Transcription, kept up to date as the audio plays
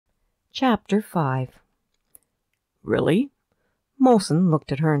Chapter 5. Really? Molson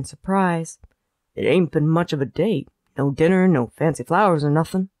looked at her in surprise. It ain't been much of a date. No dinner, no fancy flowers or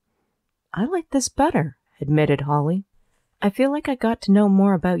nothing. I like this better, admitted Holly. I feel like I got to know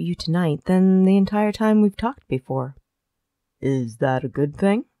more about you tonight than the entire time we've talked before. Is that a good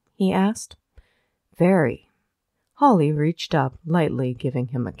thing? He asked. Very. Holly reached up, lightly giving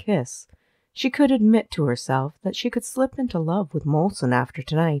him a kiss. She could admit to herself that she could slip into love with Molson after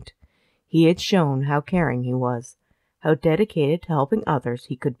tonight. He had shown how caring he was, how dedicated to helping others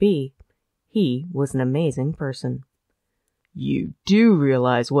he could be. He was an amazing person. You do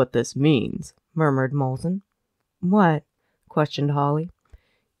realize what this means, murmured Molson. What? Questioned Holly.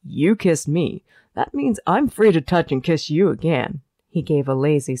 You kissed me. That means I'm free to touch and kiss you again. He gave a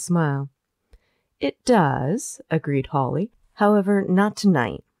lazy smile. It does, agreed Holly. However, not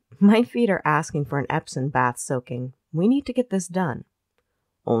tonight. My feet are asking for an Epsom bath soaking. We need to get this done.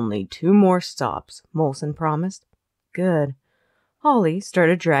 Only 2 more stops, Molson promised. Good. Holly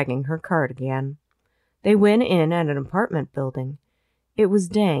started dragging her cart again. They went in at an apartment building. It was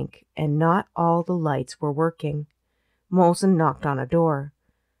dank, and not all the lights were working. Molson knocked on a door.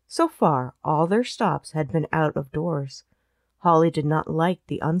 So far, all their stops had been out of doors. Holly did not like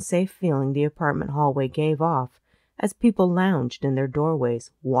the unsafe feeling the apartment hallway gave off as people lounged in their doorways,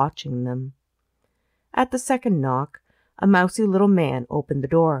 watching them. At the second knock, a mousy little man opened the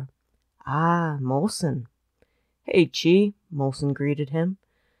door. Ah, Molson. Hey, Chi, Molson greeted him.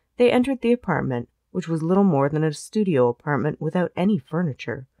 They entered the apartment, which was little more than a studio apartment without any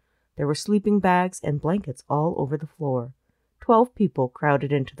furniture. There were sleeping bags and blankets all over the floor. 12 people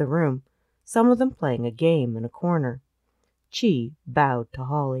crowded into the room, some of them playing a game in a corner. Chi bowed to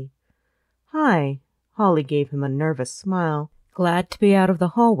Holly. Hi. Holly gave him a nervous smile, glad to be out of the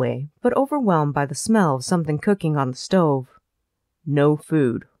hallway, but overwhelmed by the smell of something cooking on the stove. No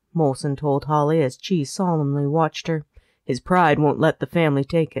food, Molson told Holly as Chi solemnly watched her. His pride won't let the family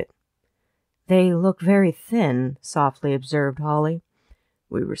take it. They look very thin, softly observed Holly.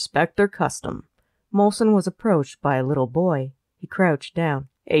 We respect their custom. Molson was approached by a little boy. He crouched down.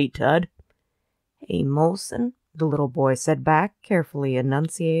 Hey, Tud. Hey, Molson, the little boy said back, carefully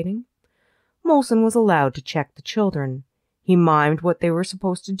enunciating. Molson was allowed to check the children. He mimed what they were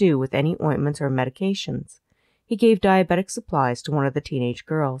supposed to do with any ointments or medications. He gave diabetic supplies to one of the teenage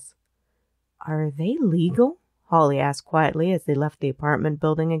girls. Are they legal? Holly asked quietly as they left the apartment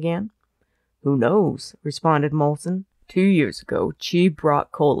building again. Who knows, responded Molson. 2 years ago, Chi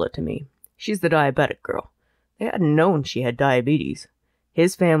brought Cola to me. She's the diabetic girl. They hadn't known she had diabetes.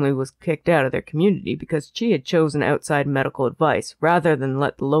 His family was kicked out of their community because Chi had chosen outside medical advice rather than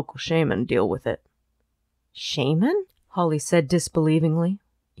let the local shaman deal with it. Shaman? Holly said disbelievingly.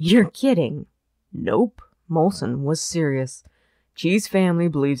 You're kidding. Nope. Molson was serious. Chi's family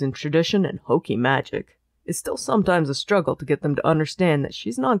believes in tradition and hokey magic. It's still sometimes a struggle to get them to understand that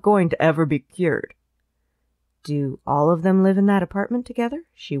she's not going to ever be cured. Do all of them live in that apartment together?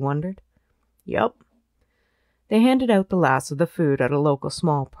 She wondered. Yep. They handed out the last of the food at a local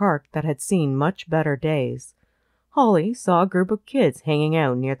small park that had seen much better days. Holly saw a group of kids hanging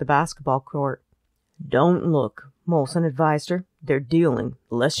out near the basketball court. Don't look, Molson advised her. They're dealing.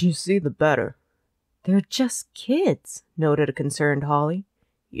 The less you see, the better. They're just kids, noted a concerned Holly.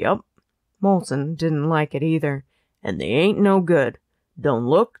 Yep. Molson didn't like it either. And they ain't no good. Don't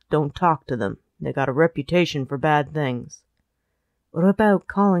look, don't talk to them. They got a reputation for bad things. What about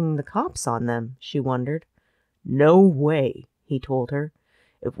calling the cops on them? She wondered. No way, he told her.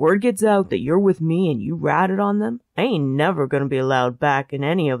 If word gets out that you're with me and you ratted on them, I ain't never going to be allowed back in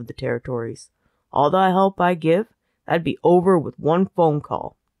any of the territories. All the help I give, that'd be over with one phone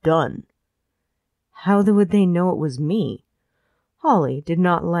call. Done. How would they know it was me? Holly did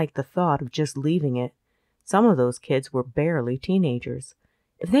not like the thought of just leaving it. Some of those kids were barely teenagers.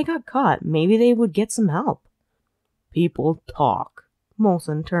 If they got caught, maybe they would get some help. People talk.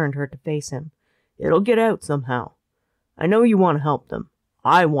 Molson turned her to face him. It'll get out somehow. I know you want to help them.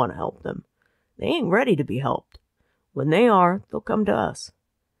 I want to help them. They ain't ready to be helped. When they are, they'll come to us.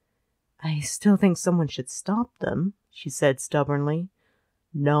 I still think someone should stop them, she said stubbornly.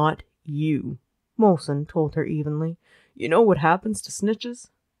 Not you, Molson told her evenly. You know what happens to snitches?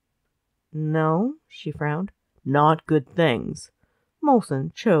 No, she frowned. Not good things.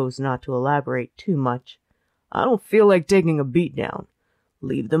 Molson chose not to elaborate too much. I don't feel like taking a beat down.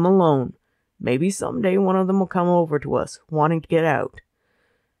 Leave them alone. Maybe someday one of them will come over to us, wanting to get out.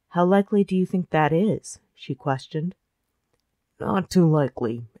 How likely do you think that is? She questioned. Not too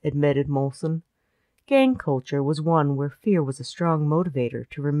likely, admitted Molson. Gang culture was one where fear was a strong motivator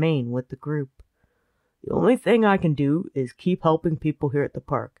to remain with the group. The only thing I can do is keep helping people here at the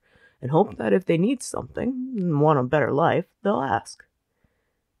park, and hope that if they need something and want a better life, they'll ask.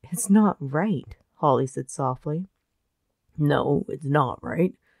 It's not right, Holly said softly. No, it's not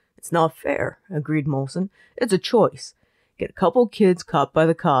right. It's not fair, agreed Molson. It's a choice. Get a couple kids caught by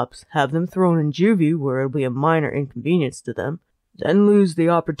the cops, have them thrown in juvie where it'll be a minor inconvenience to them, then lose the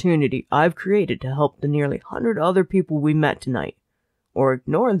opportunity I've created to help the nearly 100 other people we met tonight. Or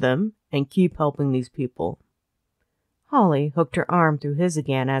ignore them and keep helping these people. Holly hooked her arm through his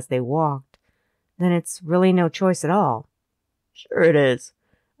again as they walked. Then it's really no choice at all. Sure it is.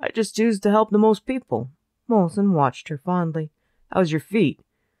 I just choose to help the most people. Molson watched her fondly. How's your feet?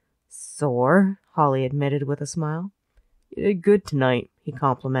 Sore, Holly admitted with a smile. You did good tonight, he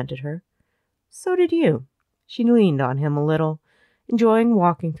complimented her. So did you. She leaned on him a little, enjoying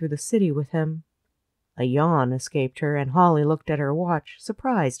walking through the city with him. A yawn escaped her, and Holly looked at her watch,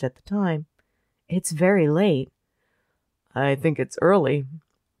 surprised at the time. It's very late. I think it's early.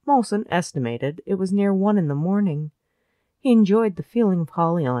 Molson estimated it was near 1 a.m. He enjoyed the feeling of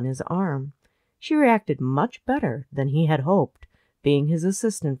Holly on his arm. She reacted much better than he had hoped, being his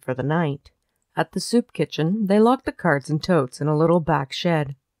assistant for the night. At the soup kitchen, they locked the carts and totes in a little back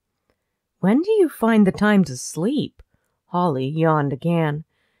shed. When do you find the time to sleep? Holly yawned again.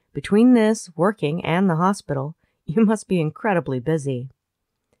 Between this, working, and the hospital, you must be incredibly busy.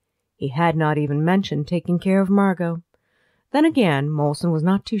 He had not even mentioned taking care of Margot. Then again, Molson was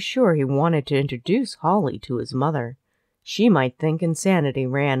not too sure he wanted to introduce Holly to his mother. She might think insanity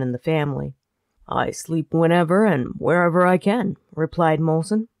ran in the family. I sleep whenever and wherever I can, replied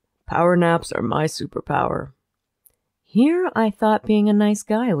Molson. Power naps are my superpower. Here I thought being a nice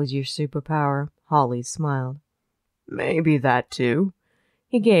guy was your superpower, Holly smiled. Maybe that too.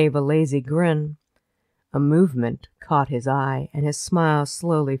 He gave a lazy grin. A movement caught his eye, and his smile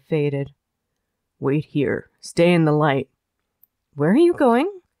slowly faded. Wait here. Stay in the light. Where are you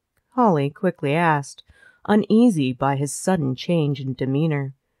going? Holly quickly asked, uneasy by his sudden change in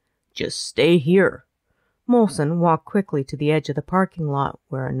demeanor. Just stay here. Molson walked quickly to the edge of the parking lot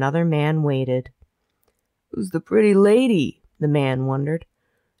where another man waited. Who's the pretty lady? The man wondered.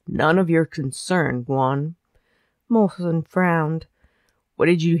 None of your concern, Guan. Molson frowned. What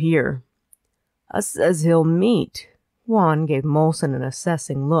did you hear? Us says he'll meet. Juan gave Molson an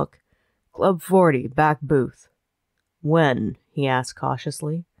assessing look. Club 40, back booth. When? He asked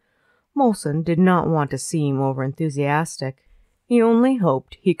cautiously. Molson did not want to seem overenthusiastic. He only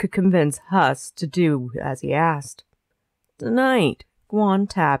hoped he could convince Huss to do as he asked. Tonight. Guan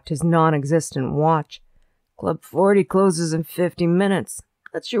tapped his non-existent watch. Club 40 closes in 50 minutes.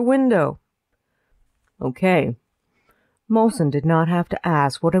 That's your window. Okay. Molson did not have to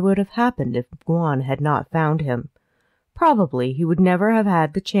ask what would have happened if Guan had not found him. Probably he would never have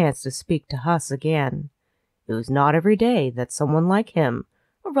had the chance to speak to Huss again. It was not every day that someone like him,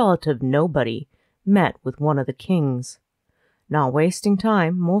 a relative nobody, met with one of the kings. Not wasting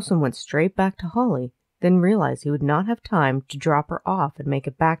time, Molson went straight back to Holly, then realized he would not have time to drop her off and make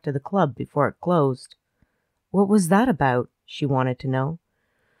it back to the club before it closed. What was that about? She wanted to know.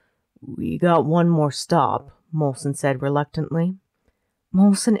 We got one more stop, Molson said reluctantly.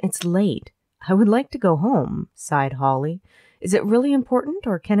 Molson, it's late. I would like to go home, sighed Holly. Is it really important,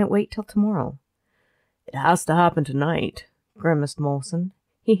 or can it wait till tomorrow? It has to happen tonight, grimaced Molson.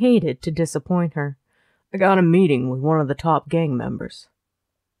 He hated to disappoint her. I got a meeting with one of the top gang members.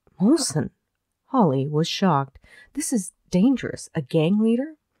 Molson! Holly was shocked. This is dangerous. A gang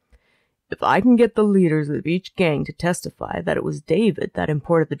leader? If I can get the leaders of each gang to testify that it was David that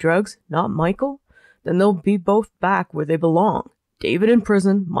imported the drugs, not Michael, then they'll be both back where they belong. David in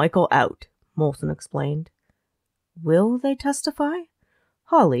prison, Michael out, Molson explained. Will they testify?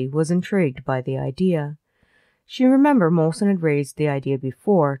 Holly was intrigued by the idea. She remembered Molson had raised the idea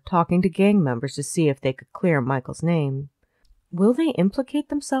before, talking to gang members to see if they could clear Michael's name. Will they implicate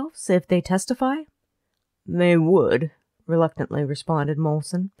themselves if they testify? They would, reluctantly responded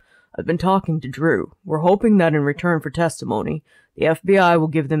Molson. I've been talking to Drew. We're hoping that in return for testimony, the FBI will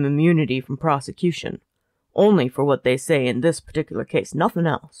give them immunity from prosecution. Only for what they say in this particular case, nothing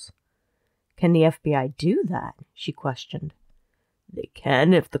else. Can the FBI do that? She questioned. They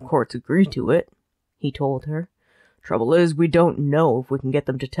can if the courts agree to it, he told her. Trouble is, we don't know if we can get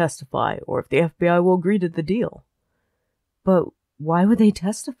them to testify or if the FBI will agree to the deal. But why would they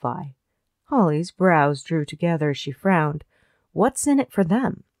testify? Holly's brows drew together as she frowned. What's in it for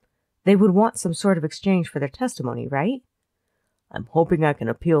them? They would want some sort of exchange for their testimony, right? I'm hoping I can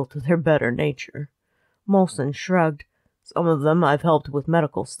appeal to their better nature. Molson shrugged. Some of them I've helped with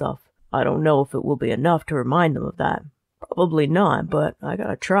medical stuff. I don't know if it will be enough to remind them of that. Probably not, but I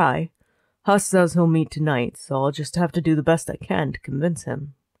gotta try. Huss says he'll meet tonight, so I'll just have to do the best I can to convince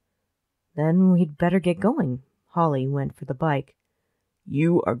him. Then we'd better get going. Holly went for the bike.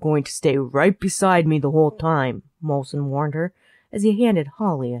 You are going to stay right beside me the whole time, Molson warned her as he handed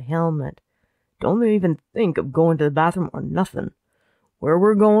Holly a helmet. Don't even think of going to the bathroom or nothing. Where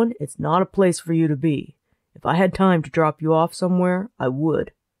we're going, it's not a place for you to be. If I had time to drop you off somewhere, I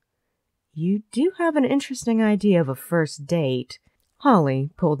would. You do have an interesting idea of a first date.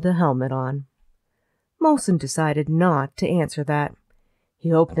 Holly pulled the helmet on. Molson decided not to answer that. He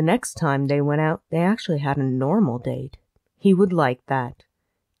hoped the next time they went out, they actually had a normal date. He would like that.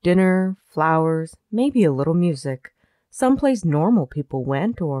 Dinner, flowers, maybe a little music. Someplace normal people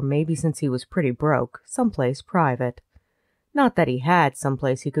went, or maybe since he was pretty broke, someplace private. Not that he had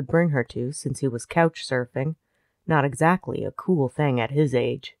someplace he could bring her to, since he was couch surfing. Not exactly a cool thing at his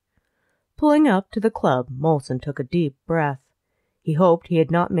age. Pulling up to the club, Molson took a deep breath. He hoped he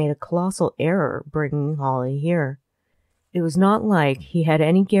had not made a colossal error bringing Holly here. It was not like he had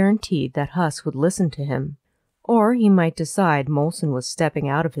any guarantee that Huss would listen to him, or he might decide Molson was stepping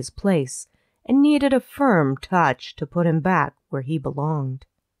out of his place and needed a firm touch to put him back where he belonged.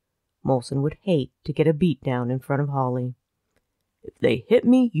 Molson would hate to get a beatdown in front of Holly. If they hit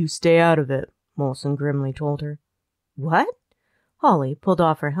me, you stay out of it, Molson grimly told her. What? Holly pulled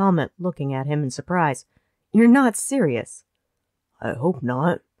off her helmet, looking at him in surprise. You're not serious. I hope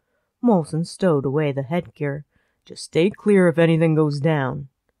not. Molson stowed away the headgear. Just stay clear if anything goes down.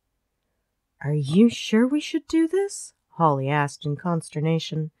 Are you sure we should do this? Holly asked in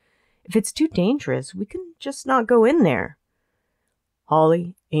consternation. If it's too dangerous, we can just not go in there.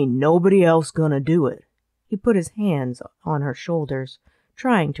 Holly, ain't nobody else gonna do it. He put his hands on her shoulders,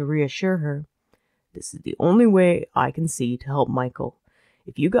 trying to reassure her. This is the only way I can see to help Michael.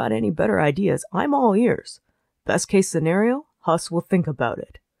 If you got any better ideas, I'm all ears. Best case scenario, Huss will think about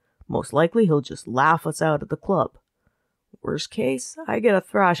it. Most likely he'll just laugh us out of the club. Worst case, I get a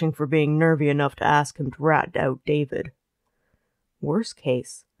thrashing for being nervy enough to ask him to rat out David. Worst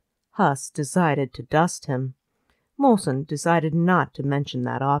case, Huss decided to dust him. Molson decided not to mention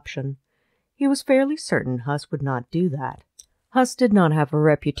that option. He was fairly certain Huss would not do that. Huss did not have a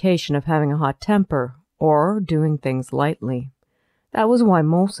reputation of having a hot temper or doing things lightly. That was why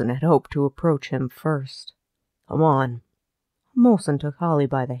Molson had hoped to approach him first. Come on. Molson took Holly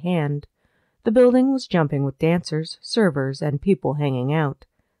by the hand. The building was jumping with dancers, servers, and people hanging out.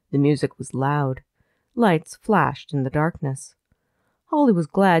 The music was loud. Lights flashed in the darkness. Holly was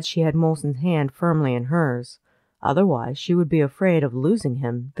glad she had Molson's hand firmly in hers. Otherwise, she would be afraid of losing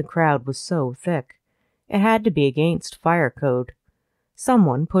him. The crowd was so thick. It had to be against fire code.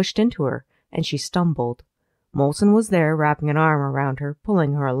 Someone pushed into her, and she stumbled. Molson was there, wrapping an arm around her,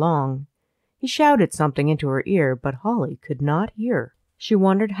 pulling her along. He shouted something into her ear, but Holly could not hear. She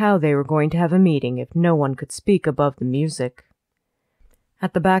wondered how they were going to have a meeting if no one could speak above the music.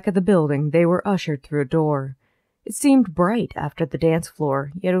 At the back of the building, they were ushered through a door. It seemed bright after the dance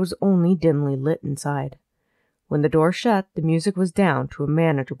floor, yet it was only dimly lit inside. When the door shut, the music was down to a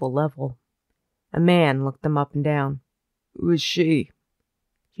manageable level. A man looked them up and down. Who is she?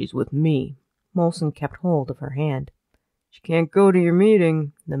 She's with me. Molson kept hold of her hand. She can't go to your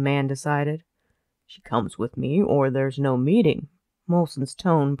meeting, the man decided. She comes with me, or there's no meeting. Molson's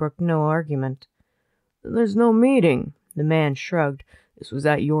tone brooked no argument. Then there's no meeting, the man shrugged. This was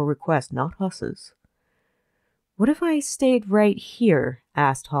at your request, not Huss's. What if I stayed right here?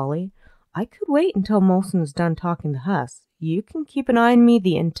 Asked Holly. I could wait until Molson's done talking to Huss. You can keep an eye on me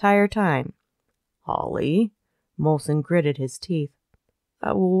the entire time. Holly? Molson gritted his teeth.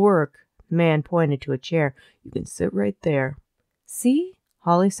 That will work. The man pointed to a chair. You can sit right there. See?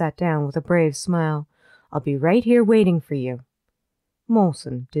 Holly sat down with a brave smile. I'll be right here waiting for you.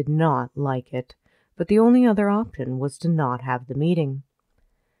 Molson did not like it, but the only other option was to not have the meeting.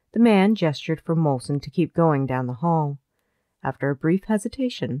 The man gestured for Molson to keep going down the hall. After a brief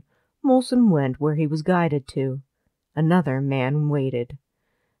hesitation, Molson went where he was guided to. Another man waited.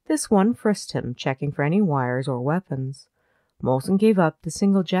 This one frisked him, checking for any wires or weapons. Molson gave up the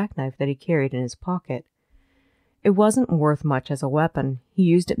single jackknife that he carried in his pocket. It wasn't worth much as a weapon. He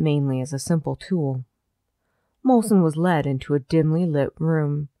used it mainly as a simple tool. Molson was led into a dimly lit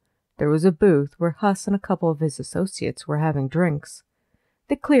room. There was a booth where Huss and a couple of his associates were having drinks.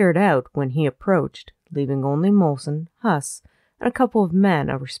 They cleared out when he approached, leaving only Molson, Huss, and a couple of men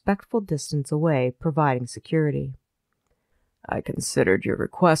a respectful distance away, providing security. I considered your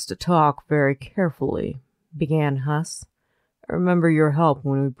request to talk very carefully, began Huss. I remember your help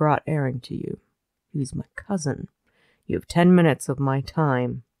when we brought Aaron to you. He's my cousin. You have 10 minutes of my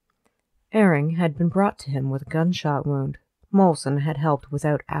time. Aaron had been brought to him with a gunshot wound. Molson had helped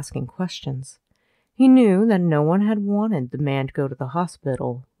without asking questions. He knew that no one had wanted the man to go to the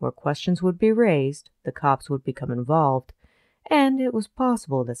hospital, where questions would be raised, the cops would become involved, and it was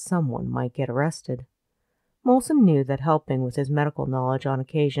possible that someone might get arrested. Molson knew that helping with his medical knowledge on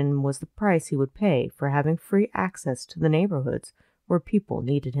occasion was the price he would pay for having free access to the neighborhoods where people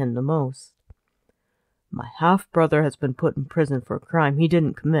needed him the most. "My half-brother has been put in prison for a crime he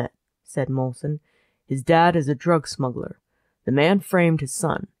didn't commit," said Molson. "His dad is a drug smuggler. The man framed his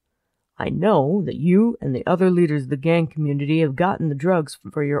son. I know that you and the other leaders of the gang community have gotten the drugs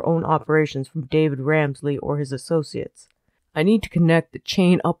for your own operations from David Ramsley or his associates. I need to connect the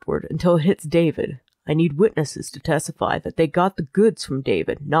chain upward until it hits David. I need witnesses to testify that they got the goods from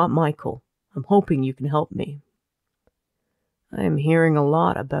David, not Michael. I'm hoping you can help me." "I am hearing a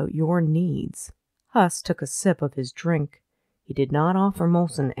lot about your needs." Huss took a sip of his drink. He did not offer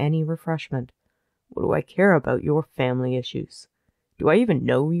Molson any refreshment. "What do I care about your family issues? Do I even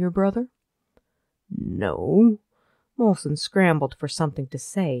know your brother?" "No." Molson scrambled for something to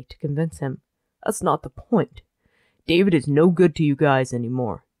say to convince him. "That's not the point. David is no good to you guys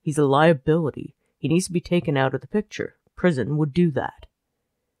anymore. He's a liability. He needs to be taken out of the picture. Prison would do that."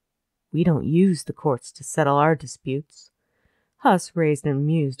 "We don't use the courts to settle our disputes." Huss raised an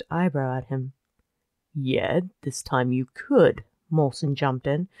amused eyebrow at him. "Yet, this time you could," Molson jumped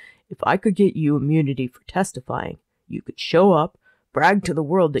in. "If I could get you immunity for testifying, you could show up, brag to the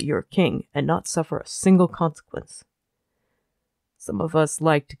world that you're a king, and not suffer a single consequence." "Some of us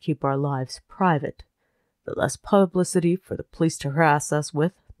like to keep our lives private. The less publicity for the police to harass us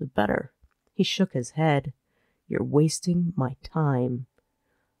with, the better." He shook his head. "You're wasting my time."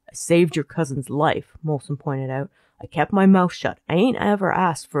 "I saved your cousin's life," Molson pointed out. "I kept my mouth shut. I ain't ever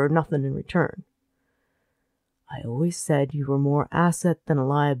asked for nothing in return." "I always said you were more asset than a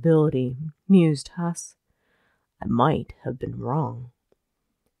liability," mused Huss. "I might have been wrong."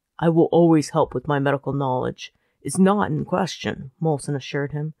 "I will always help with my medical knowledge. It's not in question," Molson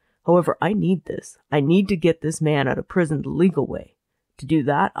assured him. "However, I need this. I need to get this man out of prison the legal way. To do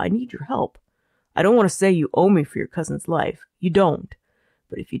that, I need your help. I don't want to say you owe me for your cousin's life. You don't.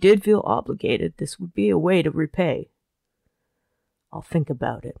 But if you did feel obligated, this would be a way to repay." "I'll think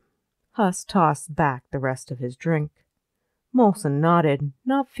about it." Huss tossed back the rest of his drink. Molson nodded,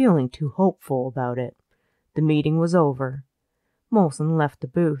 not feeling too hopeful about it. The meeting was over. Molson left the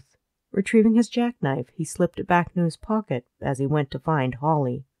booth. Retrieving his jackknife, he slipped it back into his pocket as he went to find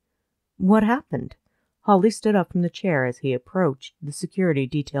Holly. "What happened?" Holly stood up from the chair as he approached, the security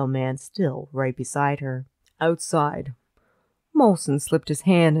detail man still right beside her. "Outside." Molson slipped his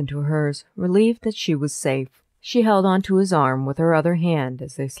hand into hers, relieved that she was safe. She held onto his arm with her other hand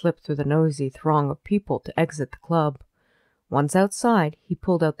as they slipped through the noisy throng of people to exit the club. Once outside, he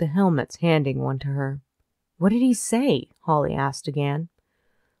pulled out the helmets, handing one to her. "What did he say?" Holly asked again.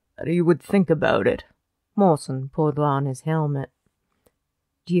 "That he would think about it." Molson pulled on his helmet.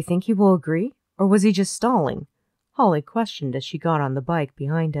 "Do you think he will agree, or was he just stalling?" Holly questioned as she got on the bike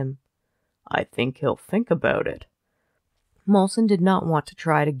behind him. "I think he'll think about it." Molson did not want to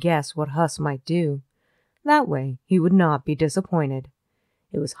try to guess what Huss might do. That way, he would not be disappointed.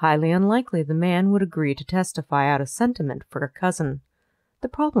 It was highly unlikely the man would agree to testify out of sentiment for a cousin. The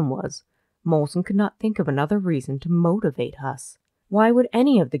problem was, Molson could not think of another reason to motivate Huss. Why would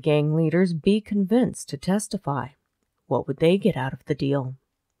any of the gang leaders be convinced to testify? What would they get out of the deal?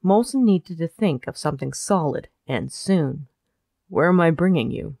 Molson needed to think of something solid, and soon. "Where am I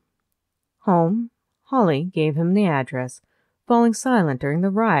bringing you?" "Home." Holly gave him the address, falling silent during the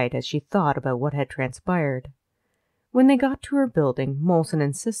ride as she thought about what had transpired. When they got to her building, Molson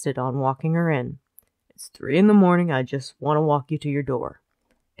insisted on walking her in. "It's 3 a.m. I just want to walk you to your door."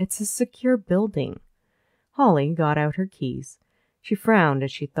 "It's a secure building." Holly got out her keys. She frowned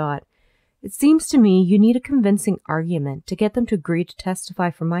as she thought, "It seems to me you need a convincing argument to get them to agree to testify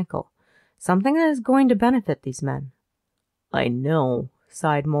for Michael, something that is going to benefit these men." "I know,"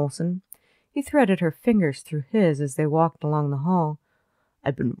 sighed Molson. He threaded her fingers through his as they walked along the hall.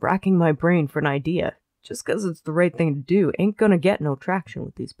 "I've been racking my brain for an idea. Just 'cause it's the right thing to do ain't gonna get no traction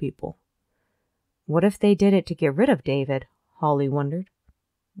with these people." "What if they did it to get rid of David?" Holly wondered.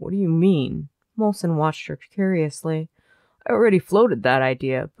 "What do you mean?" Molson watched her curiously. "I already floated that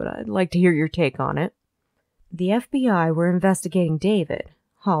idea, but I'd like to hear your take on it." "The FBI were investigating David,"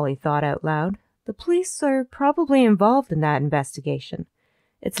 Holly thought out loud. "The police are probably involved in that investigation.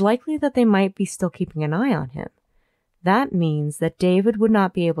 It's likely that they might be still keeping an eye on him. That means that David would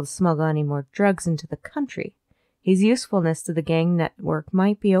not be able to smuggle any more drugs into the country. His usefulness to the gang network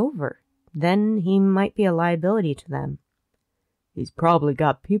might be over. Then he might be a liability to them." "He's probably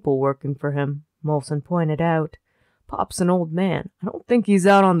got people working for him," Molson pointed out. Pop's an old man. I don't think he's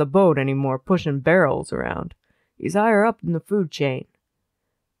out on the boat anymore pushing barrels around. He's higher up in the food chain.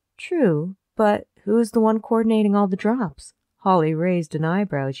 True, but who is the one coordinating all the drops? Holly raised an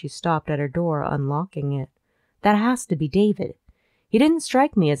eyebrow as she stopped at her door, unlocking it. That has to be David. He didn't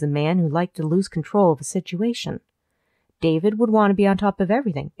strike me as a man who liked to lose control of a situation. David would want to be on top of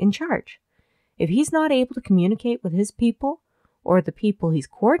everything, in charge. If he's not able to communicate with his people, or the people he's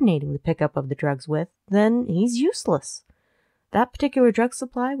coordinating the pickup of the drugs with, then he's useless. That particular drug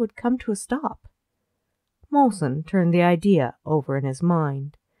supply would come to a stop. Molson turned the idea over in his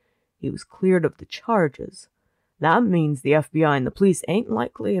mind. He was cleared of the charges. That means the FBI and the police ain't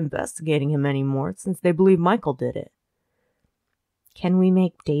likely investigating him anymore since they believe Michael did it. Can we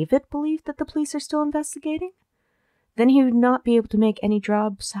make David believe that the police are still investigating? Then he would not be able to make any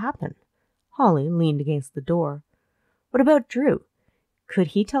jobs happen. Holly leaned against the door. What about Drew? Could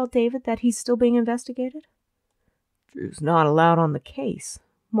he tell David that he's still being investigated? Drew's not allowed on the case.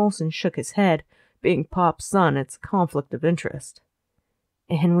 Molson shook his head. Being Pop's son, it's a conflict of interest.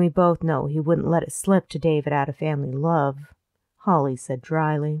 And we both know he wouldn't let it slip to David out of family love, Holly said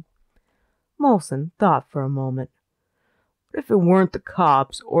dryly. Molson thought for a moment. What if it weren't the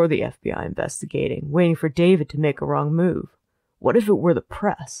cops or the FBI investigating, waiting for David to make a wrong move? What if it were the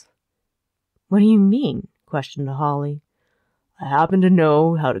press? What do you mean? Questioned Holly. I happen to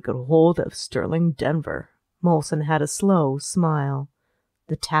know how to get hold of Sterling Denver. Molson had a slow smile.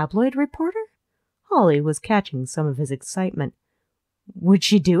 The tabloid reporter? Holly was catching some of his excitement. Would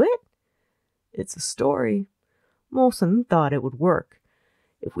she do it? It's a story. Molson thought it would work.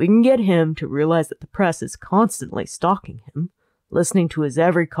 If we can get him to realize that the press is constantly stalking him, listening to his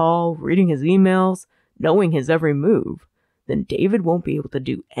every call, reading his emails, knowing his every move, then David won't be able to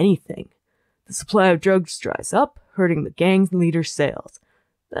do anything. The supply of drugs dries up, hurting the gang leader's sales.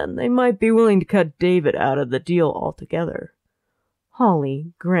 Then they might be willing to cut David out of the deal altogether.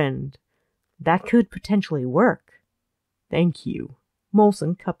 Holly grinned. That could potentially work. Thank you.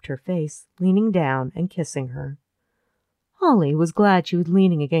 Molson cupped her face, leaning down and kissing her. Holly was glad she was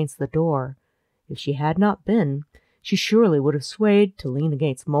leaning against the door. If she had not been, she surely would have swayed to lean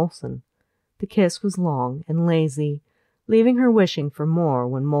against Molson. The kiss was long and lazy, leaving her wishing for more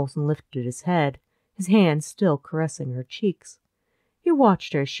when Molson lifted his head, his hand still caressing her cheeks. He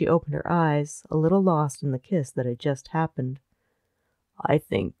watched her as she opened her eyes, a little lost in the kiss that had just happened. I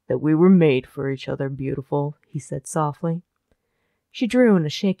think that we were made for each other, beautiful, he said softly. She drew in a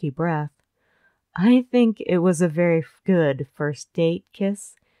shaky breath. I think it was a very good first date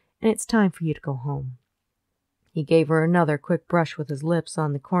kiss, and it's time for you to go home. He gave her another quick brush with his lips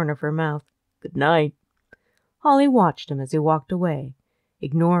on the corner of her mouth. Good night. Holly watched him as he walked away,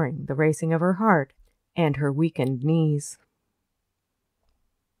 ignoring the racing of her heart and her weakened knees.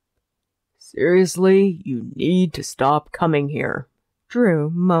 Seriously, you need to stop coming here, Drew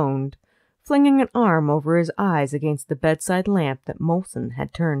moaned, flinging an arm over his eyes against the bedside lamp that Molson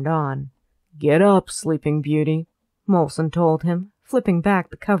had turned on. Get up, sleeping beauty, Molson told him, flipping back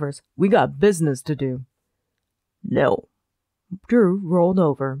the covers. We got business to do. No. Drew rolled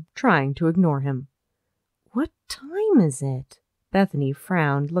over, trying to ignore him. What time is it? Bethany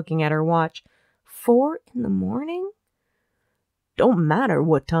frowned, looking at her watch. 4 a.m? Don't matter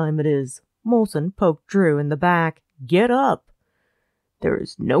what time it is. Molson poked Drew in the back. Get up. There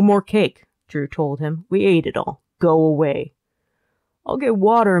is no more cake, Drew told him. We ate it all. Go away. I'll get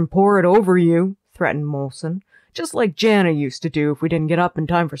water and pour it over you, threatened Molson, just like Jana used to do if we didn't get up in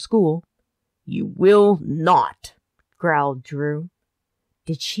time for school. You will not, growled Drew.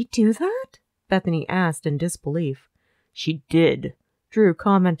 Did she do that? Bethany asked in disbelief. She did, Drew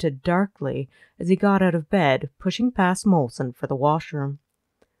commented darkly as he got out of bed, pushing past Molson for the washroom.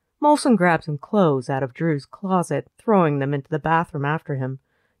 Molson grabbed some clothes out of Drew's closet, throwing them into the bathroom after him.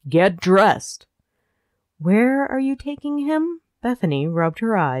 Get dressed. Where are you taking him? Bethany rubbed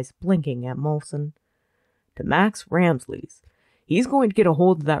her eyes, blinking at Molson. To Max Ramsley's. He's going to get a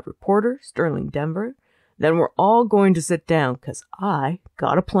hold of that reporter, Sterling Denver. Then we're all going to sit down, 'cause I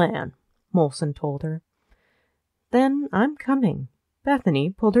got a plan, Molson told her. Then I'm coming. Bethany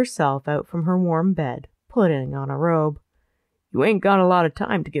pulled herself out from her warm bed, putting on a robe. You ain't got a lot of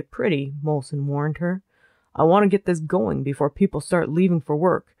time to get pretty, Molson warned her. I want to get this going before people start leaving for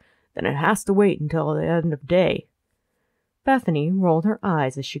work. Then it has to wait until the end of day. Bethany rolled her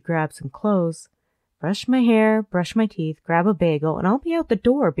eyes as she grabbed some clothes. Brush my hair, brush my teeth, grab a bagel, and I'll be out the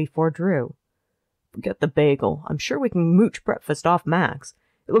door before Drew. Forget the bagel. I'm sure we can mooch breakfast off Max.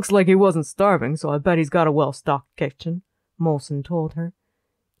 It looks like he wasn't starving, so I bet he's got a well-stocked kitchen, Molson told her.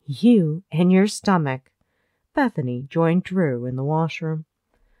 You and your stomach. Bethany joined Drew in the washroom.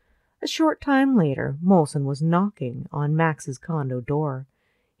 A short time later, Molson was knocking on Max's condo door.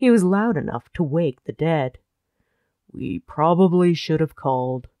 He was loud enough to wake the dead. "We probably should have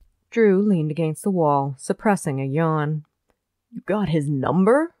called." Drew leaned against the wall, suppressing a yawn. "You got his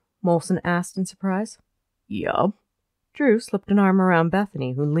number?" Molson asked in surprise. "Yup." Drew slipped an arm around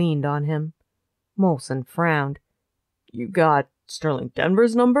Bethany, who leaned on him. Molson frowned. "You got Sterling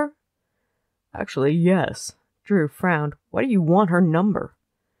Denver's number?" "Actually, yes." Drew frowned. "Why do you want her number?"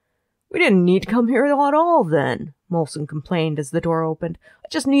 "We didn't need to come here at all then," Molson complained as the door opened. "I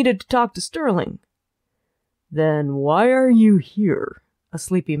just needed to talk to Sterling." "Then why are you here?" a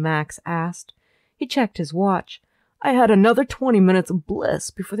sleepy Max asked. He checked his watch. "I had another 20 minutes of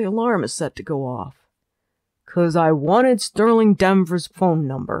bliss before the alarm is set to go off." "'Cause I wanted Sterling Denver's phone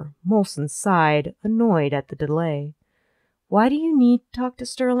number." Molson sighed, annoyed at the delay. "Why do you need to talk to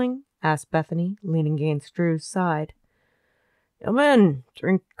Sterling?" asked Bethany, leaning against Drew's side. "Come in,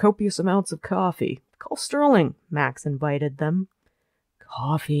 drink copious amounts of coffee. Call Sterling," Max invited them.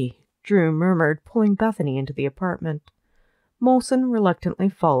 "Coffee," Drew murmured, pulling Bethany into the apartment. Molson reluctantly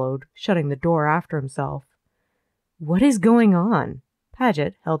followed, shutting the door after himself. "What is going on?"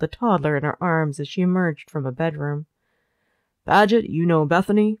 Paget held a toddler in her arms as she emerged from a bedroom. "Paget, you know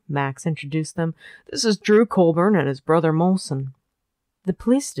Bethany," Max introduced them. "This is Drew Colburn and his brother Molson." "The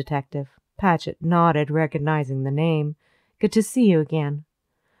police detective." Paget nodded, recognizing the name. "Good to see you again."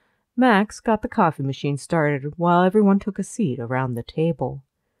 Max got the coffee machine started while everyone took a seat around the table.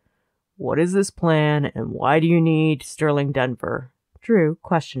 "What is this plan, and why do you need Sterling Denver?" Drew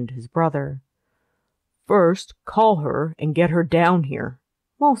questioned his brother. "First, call her and get her down here."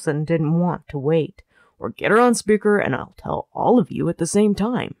 Molson didn't want to wait. "Or get her on speaker and I'll tell all of you at the same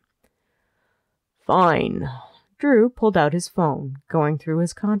time." "Fine." Drew pulled out his phone, going through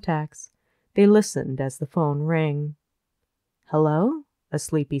his contacts. They listened as the phone rang. "Hello?" a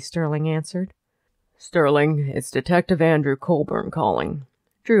sleepy Sterling answered. "Sterling, it's Detective Andrew Colburn calling."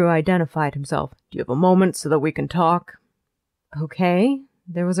 Drew identified himself. "Do you have a moment so that we can talk?" "Okay."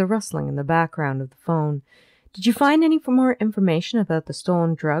 There was a rustling in the background of the phone. "Did you find any more information about the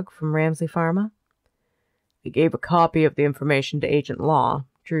stolen drug from Ramsey Pharma?" "He gave a copy of the information to Agent Law,"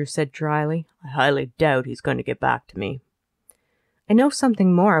 Drew said dryly. "I highly doubt he's going to get back to me." "I know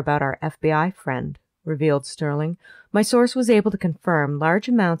something more about our FBI friend," revealed Sterling. "My source was able to confirm large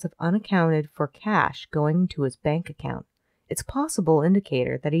amounts of unaccounted for cash going to his bank account. It's a possible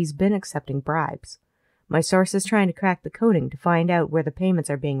indicator that he's been accepting bribes. My source is trying to crack the coding to find out where the payments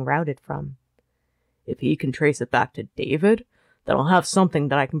are being routed from." "If he can trace it back to David, then I'll have something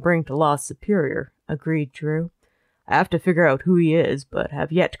that I can bring to Law's superior," agreed Drew. "I have to figure out who he is, but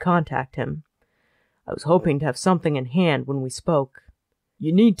have yet to contact him. I was hoping to have something in hand when we spoke."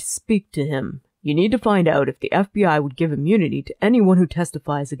 "You need to speak to him. You need to find out if the FBI would give immunity to anyone who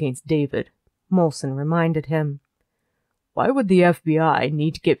testifies against David," Molson reminded him. "Why would the FBI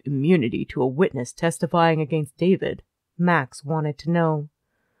need to give immunity to a witness testifying against David?" Max wanted to know.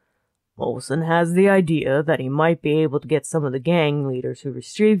 "Molson has the idea that he might be able to get some of the gang leaders who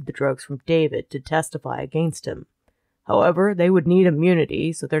retrieved the drugs from David to testify against him. However, they would need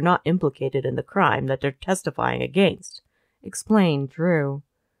immunity so they're not implicated in the crime that they're testifying against," explained Drew.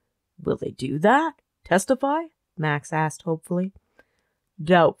 "Will they do that? Testify?" Max asked hopefully.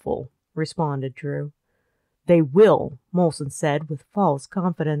 "Doubtful," responded Drew. "They will," Molson said with false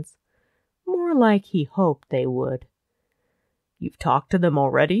confidence. More like he hoped they would. "You've talked to them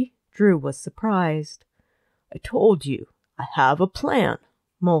already?" Drew was surprised. "I told you. I have a plan,"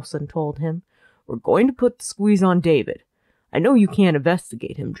 Molson told him. "We're going to put the squeeze on David. I know you can't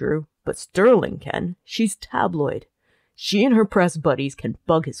investigate him, Drew, but Sterling can. She's tabloid. She and her press buddies can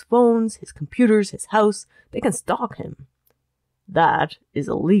bug his phones, his computers, his house. They can stalk him." "That is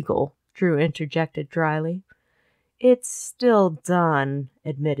illegal," Drew interjected dryly. "It's still done,"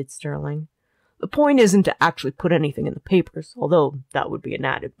 admitted Sterling. "The point isn't to actually put anything in the papers, although that would be an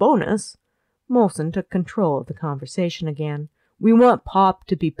added bonus." Molson took control of the conversation again. "We want Pop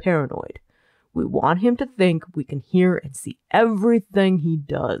to be paranoid. We want him to think we can hear and see everything he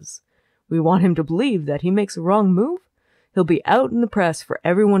does. We want him to believe that he makes a wrong move. He'll be out in the press for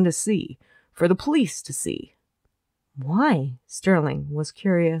everyone to see, for the police to see." "Why?" Sterling was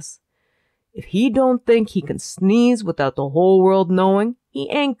curious. "If he don't think he can sneeze without the whole world knowing, he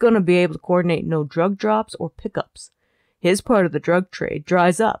ain't gonna be able to coordinate no drug drops or pickups. His part of the drug trade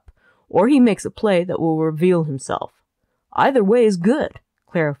dries up, or he makes a play that will reveal himself. Either way is good,"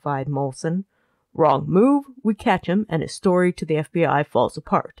 clarified Molson. "Wrong move, we catch him, and his story to the FBI falls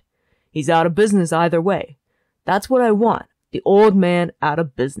apart. He's out of business either way. That's what I want, the old man out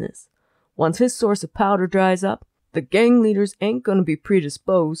of business. Once his source of powder dries up, The gang leaders ain't gonna be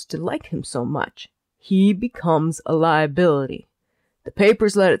predisposed to like him so much. He becomes a liability. The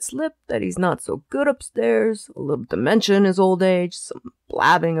papers let it slip that he's not so good upstairs, a little dementia in his old age, some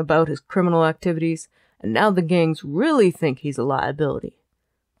blabbing about his criminal activities, and now the gangs really think he's a liability.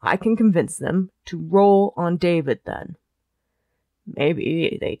 I can convince them to roll on David then.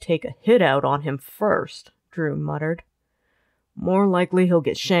 Maybe they take a hit out on him first, Drew muttered. More likely he'll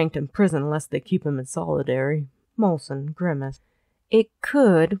get shanked in prison unless they keep him in solitary. Molson grimaced. It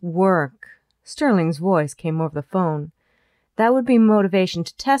could work. Sterling's voice came over the phone. That would be motivation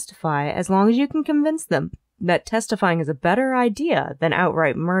to testify as long as you can convince them that testifying is a better idea than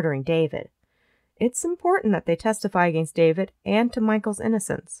outright murdering David. It's important that they testify against David and to Michael's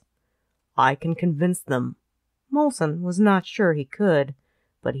innocence. I can convince them. Molson was not sure he could,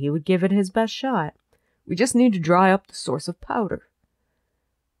 but he would give it his best shot. We just need to dry up the source of powder.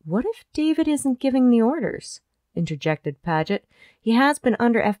 What if David isn't giving the orders? Interjected Paget. He has been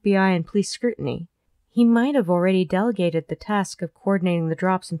under FBI and police scrutiny. He might have already delegated the task of coordinating the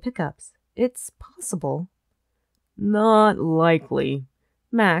drops and pickups. It's possible. Not likely.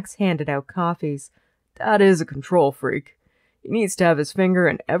 Max handed out coffees. Dad is a control freak. He needs to have his finger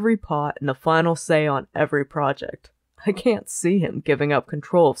in every pot and the final say on every project. I can't see him giving up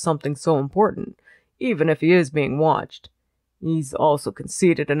control of something so important, even if he is being watched. He's also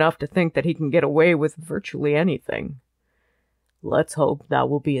conceited enough to think that he can get away with virtually anything. Let's hope that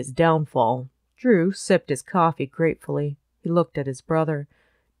will be his downfall. Drew sipped his coffee gratefully. He looked at his brother.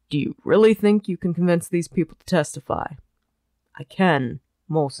 Do you really think you can convince these people to testify? I can,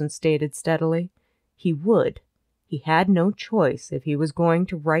 Molson stated steadily. He would. He had no choice if he was going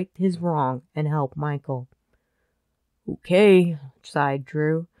to right his wrong and help Michael. Okay, sighed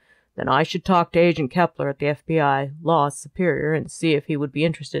Drew. Then I should talk to Agent Kepler at the FBI, Law's superior, and see if he would be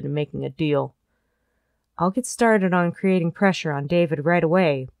interested in making a deal. I'll get started on creating pressure on David right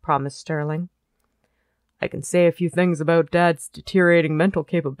away, promised Sterling. I can say a few things about Dad's deteriorating mental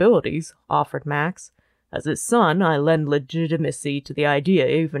capabilities, offered Max. As his son, I lend legitimacy to the idea,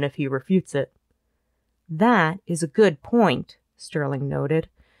 even if he refutes it. That is a good point, Sterling noted.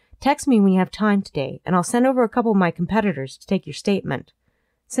 Text me when you have time today, and I'll send over a couple of my competitors to take your statement.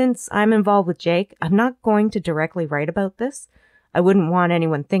 Since I'm involved with Jake, I'm not going to directly write about this. I wouldn't want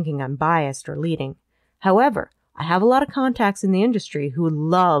anyone thinking I'm biased or leading. However, I have a lot of contacts in the industry who would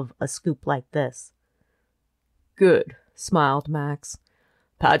love a scoop like this. Good, smiled Max.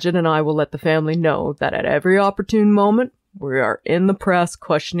 Paget and I will let the family know that at every opportune moment, we are in the press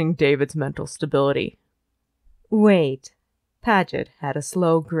questioning David's mental stability. Wait. Paget had a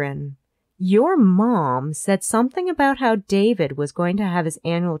slow grin. Your mom said something about how David was going to have his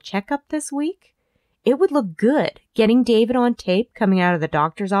annual checkup this week? It would look good, getting David on tape coming out of the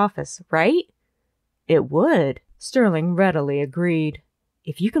doctor's office, right? It would, Sterling readily agreed.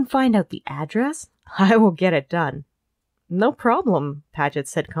 If you can find out the address, I will get it done. No problem, Paget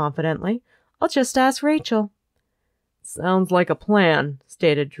said confidently. I'll just ask Rachel. Sounds like a plan,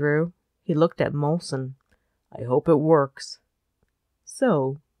 stated Drew. He looked at Molson. I hope it works.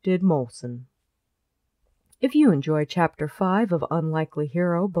 So did Molson. If you enjoy Chapter 5 of Unlikely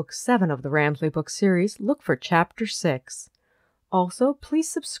Hero, Book 7 of the Ramsley book series, look for Chapter 6. Also, please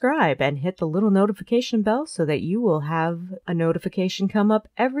subscribe and hit the little notification bell so that you will have a notification come up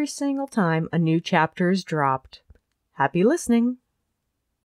every single time a new chapter is dropped. Happy listening!